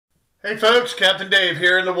Hey folks, Captain Dave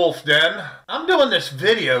here in the Wolf Den. I'm doing this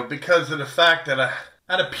video because of the fact that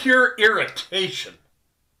out of pure irritation,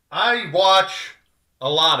 I watch a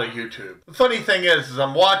lot of YouTube. The funny thing is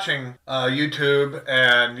I'm watching YouTube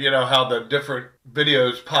and you know how the different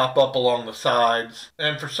videos pop up along the sides.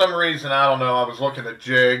 And for some reason, I don't know, I was looking at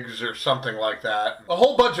jigs or something like that. A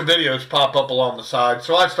whole bunch of videos pop up along the side,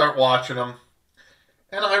 so I start watching them.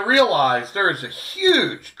 And I realized there is a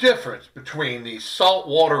huge difference between these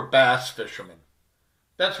saltwater bass fishermen.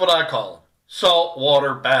 That's what I call them.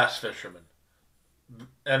 Saltwater bass fishermen.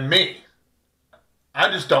 And me.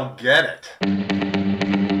 I just don't get it.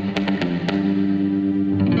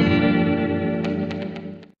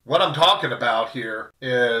 What I'm talking about here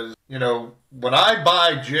is, you know, when I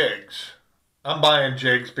buy jigs, I'm buying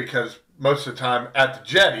jigs because most of the time at the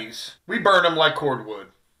jetties, we burn them like cordwood.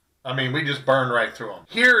 I mean, we just burn right through them.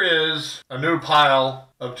 Here is a new pile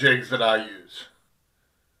of jigs that I use.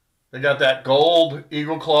 They got that gold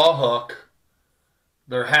eagle claw hook.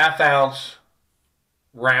 They're 1/2 ounce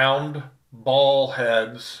round ball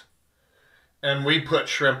heads. And we put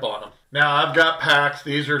shrimp on them. Now, I've got packs.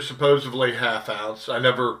 These are supposedly 1/2 ounce. I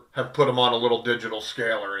never have put them on a little digital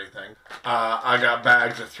scale or anything. I got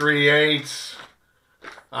bags of 3/8.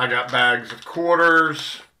 I got bags of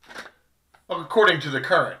quarters. According to the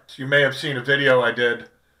current. You may have seen a video I did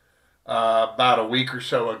about a week or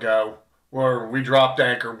so ago where we dropped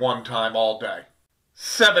anchor one time all day.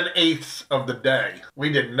 7/8 of the day, we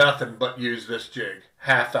did nothing but use this jig.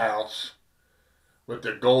 1/2 ounce with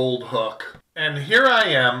the gold hook. And here I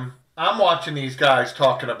am, I'm watching these guys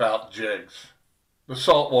talking about jigs. The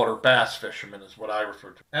saltwater bass fishermen is what I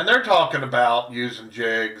refer to. And they're talking about using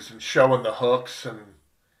jigs and showing the hooks. And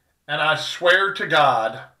I swear to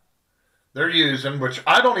God, they're using, which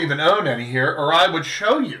I don't even own any here, or I would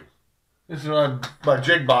show you. This is my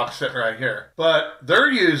jig box sitting right here. But they're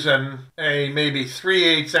using a maybe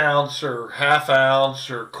 3/8 ounce or 1/2 ounce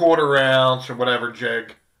or 1/4 ounce or whatever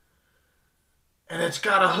jig. And it's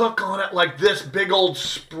got a hook on it like this big old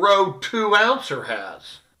Spro 2-ouncer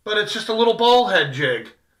has. But it's just a little ball head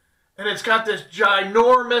jig. And it's got this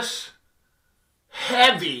ginormous,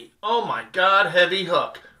 heavy, oh my God, heavy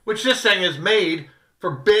hook. Which this thing is made for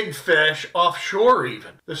big fish offshore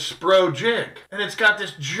even. The Spro jig. And it's got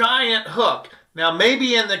this giant hook. Now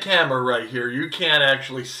maybe in the camera right here you can't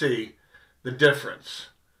actually see the difference.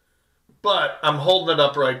 But I'm holding it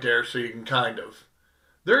up right there so you can kind of.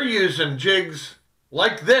 They're using jigs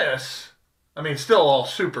like this. I mean, still all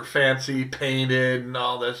super fancy, painted and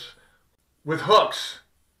all this. With hooks.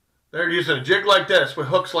 They're using a jig like this with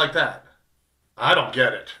hooks like that. I don't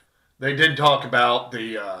get it. They did talk about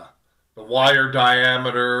the wire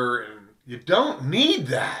diameter, and you don't need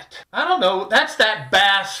that. I don't know, that's that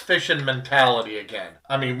bass fishing mentality again.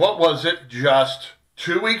 I mean, what was it, just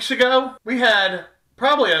 2 weeks ago? We had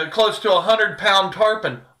probably close to 100-pound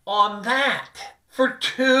tarpon on that for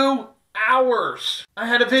 2 hours. I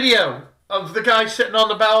had a video of the guy sitting on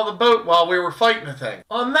the bow of the boat while we were fighting the thing.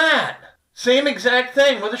 On that. Same exact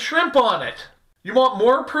thing with a shrimp on it. You want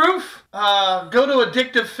more proof? Go to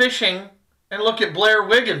Addictive Fishing and look at Blair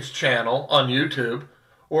Wiggins' channel on YouTube.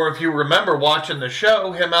 Or if you remember watching the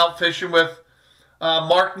show, him out fishing with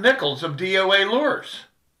Mark Nichols of DOA Lures.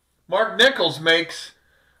 Mark Nichols makes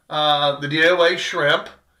the DOA shrimp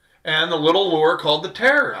and the little lure called the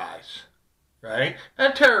Terrorize. Right?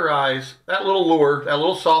 And Terrorize, that little lure, that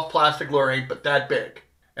little soft plastic lure ain't but that big.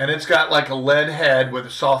 And it's got like a lead head with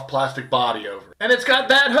a soft plastic body over it. And it's got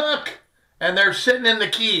that hook. And they're sitting in the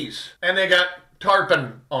Keys. And they got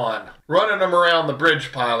tarpon on, running them around the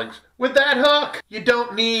bridge pilings with that hook. You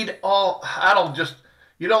don't need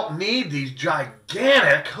you don't need these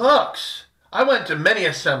gigantic hooks. I went to many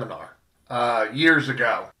a seminar years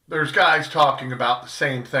ago. There's guys talking about the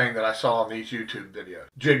same thing that I saw in these YouTube videos.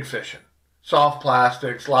 Jig fishing, soft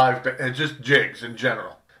plastics, live, and just jigs in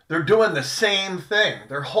general. They're doing the same thing.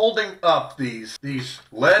 They're holding up these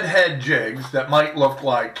lead head jigs that might look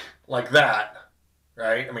like that.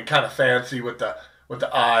 Right? I mean, kind of fancy with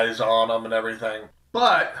the eyes on them and everything.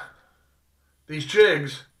 But these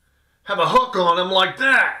jigs have a hook on them like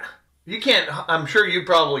that. You can't, I'm sure you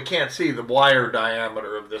probably can't see the wire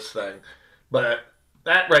diameter of this thing. But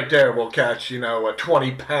that right there will catch, you know, a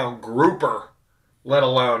 20-pound grouper, let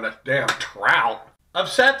alone a damn trout. I've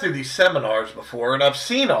sat through these seminars before and I've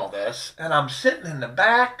seen all this. And I'm sitting in the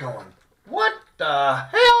back going, what the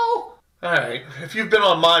hell? Alright, if you've been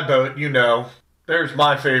on my boat, you know. There's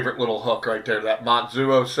my favorite little hook right there, that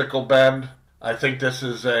Matsuo sickle bend. I think this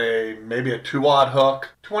is maybe a 2-aught hook.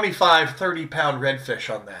 25, 30-pound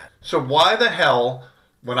redfish on that. So why the hell,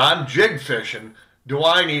 when I'm jig fishing, do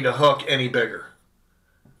I need a hook any bigger?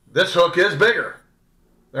 This hook is bigger.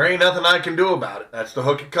 There ain't nothing I can do about it. That's the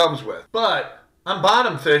hook it comes with. But I'm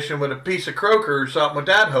bottom fishing with a piece of croaker or something with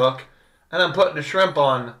that hook, and I'm putting a shrimp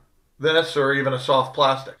on this or even a soft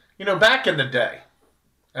plastic. You know, back in the day,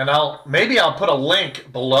 and maybe I'll put a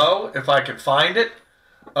link below if I can find it,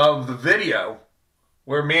 of the video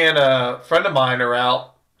where me and a friend of mine are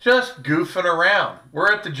out just goofing around.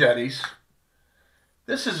 We're at the jetties.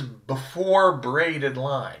 This is before braided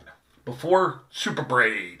line, before super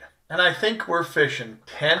braid. And I think we're fishing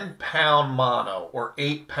 10-pound mono or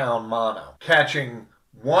 8-pound mono, catching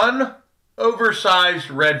one oversized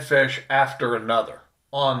redfish after another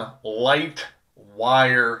on light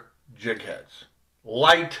wire jig heads.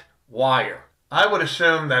 Light wire. I would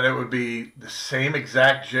assume that it would be the same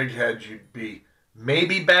exact jig heads you'd be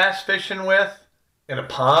maybe bass fishing with in a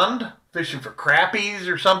pond, fishing for crappies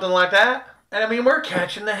or something like that. And I mean, we're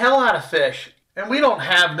catching the hell out of fish. And we don't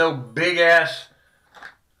have no big ass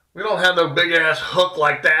hook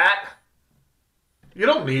like that. You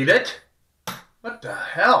don't need it. What the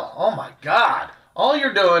hell? Oh my God. All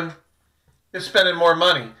you're doing is spending more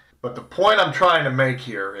money. But the point I'm trying to make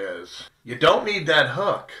here is you don't need that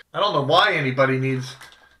hook. I don't know why anybody needs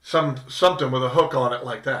something with a hook on it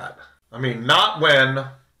like that. I mean, not when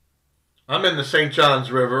I'm in the St.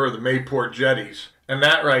 Johns River or the Mayport Jetties, and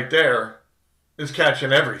that right there is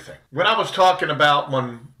catching everything. When I was talking about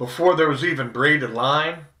before there was even braided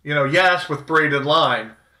line, you know, yes, with braided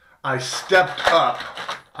line, I stepped up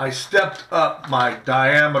my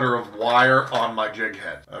diameter of wire on my jig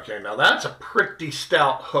head. Okay, now that's a pretty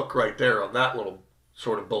stout hook right there on that little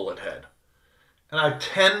sort of bullet head. And I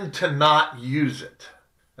tend to not use it.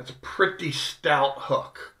 That's a pretty stout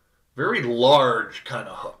hook. Very large kind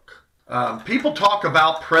of hook. People talk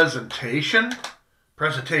about presentation.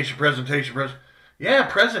 Yeah,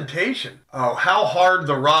 presentation. Oh, how hard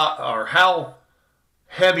the rod, or how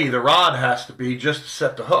heavy the rod has to be just to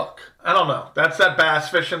set the hook. I don't know. That's that bass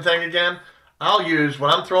fishing thing again. When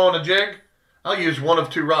I'm throwing a jig, I'll use one of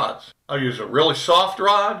two rods. I'll use a really soft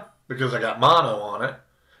rod because I got mono on it,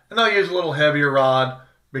 and I'll use a little heavier rod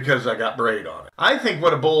because I got braid on it. I think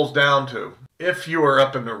what it boils down to, if you are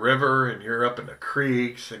up in the river and you're up in the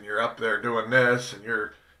creeks and you're up there doing this and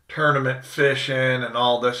you're tournament fishing and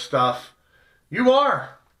all this stuff, you're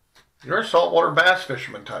a saltwater bass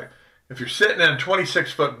fisherman type. If you're sitting in a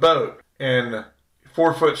 26-foot boat in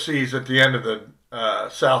 4-foot seas at the end of the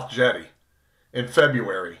South Jetty in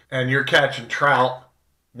February, and you're catching trout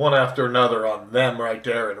one after another on them right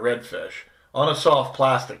there and redfish, on a soft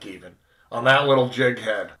plastic even, on that little jig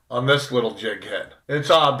head, on this little jig head, it's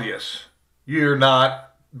obvious you're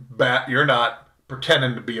not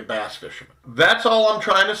pretending to be a bass fisherman. That's all I'm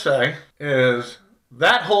trying to say, is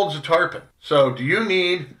that holds a tarpon. So do you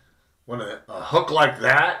need a hook like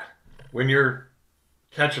that when you're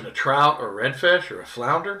catching a trout or redfish or a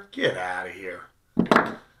flounder? Get out of here.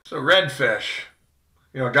 So redfish.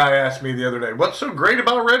 You know, a guy asked me the other day, what's so great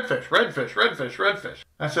about redfish? Redfish.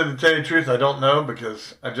 I said, to tell you the truth, I don't know,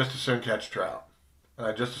 because I just as soon catch trout. And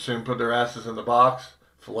I just as soon put their asses in the box,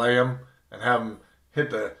 fillet them, and have them hit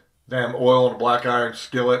the damn oil in a black iron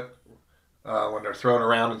skillet when they're thrown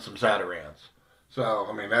around in some Zatarans. So,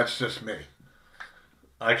 I mean, that's just me.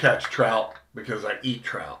 I catch trout because I eat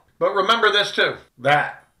trout. But remember this too,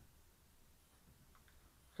 that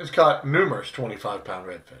has caught numerous 25-pound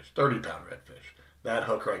redfish, 30-pound redfish, that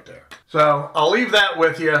hook right there. So I'll leave that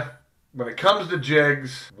with you. When it comes to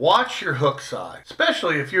jigs, watch your hook size,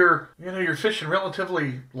 especially if you're fishing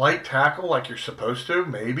relatively light tackle like you're supposed to,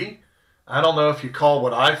 maybe. I don't know if you call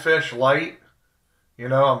what I fish light. You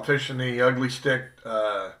know, I'm fishing the Ugly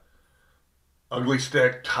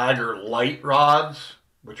Stick Tiger light rods,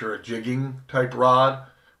 which are a jigging type rod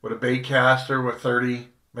with a bait caster with 30,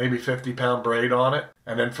 maybe 50-pound braid on it.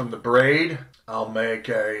 And then from the braid, I'll make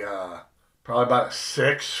probably about a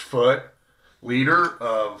 6-foot leader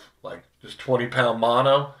of like just 20-pound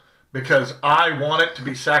mono, because I want it to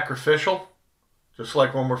be sacrificial. Just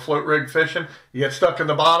like when we're float rig fishing, you get stuck in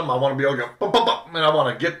the bottom, I want to be able to go boom, boom, boom, and I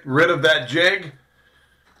want to get rid of that jig,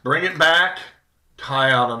 bring it back,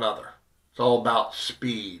 tie on another. It's all about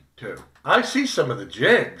speed too. I see some of the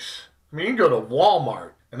jigs. I mean, you can go to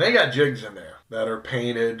Walmart and they got jigs in there that are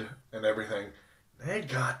painted and everything. They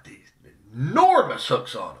got these enormous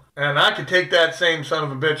hooks on them. And I could take that same son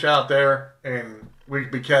of a bitch out there and we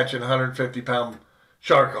could be catching a 150-pound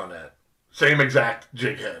shark on that. Same exact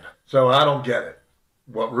jig head. So I don't get it.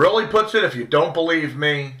 What really puts it, if you don't believe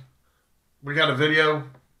me, we got a video,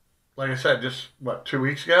 like I said, just, 2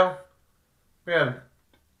 weeks ago? We had a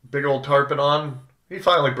big old tarpon on. He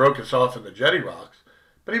finally broke us off in the jetty rocks.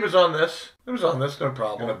 But he was on this. It was on this, no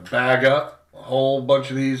problem. Gonna bag up A whole bunch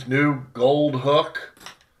of these new gold hook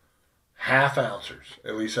half ouncers.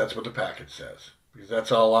 At least that's what the package says. Because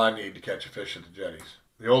that's all I need to catch a fish at the jetties.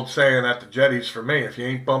 The old saying at the jetties for me, if you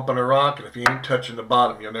ain't bumping a rock and if you ain't touching the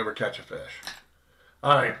bottom, you'll never catch a fish.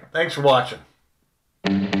 All right, thanks for watching.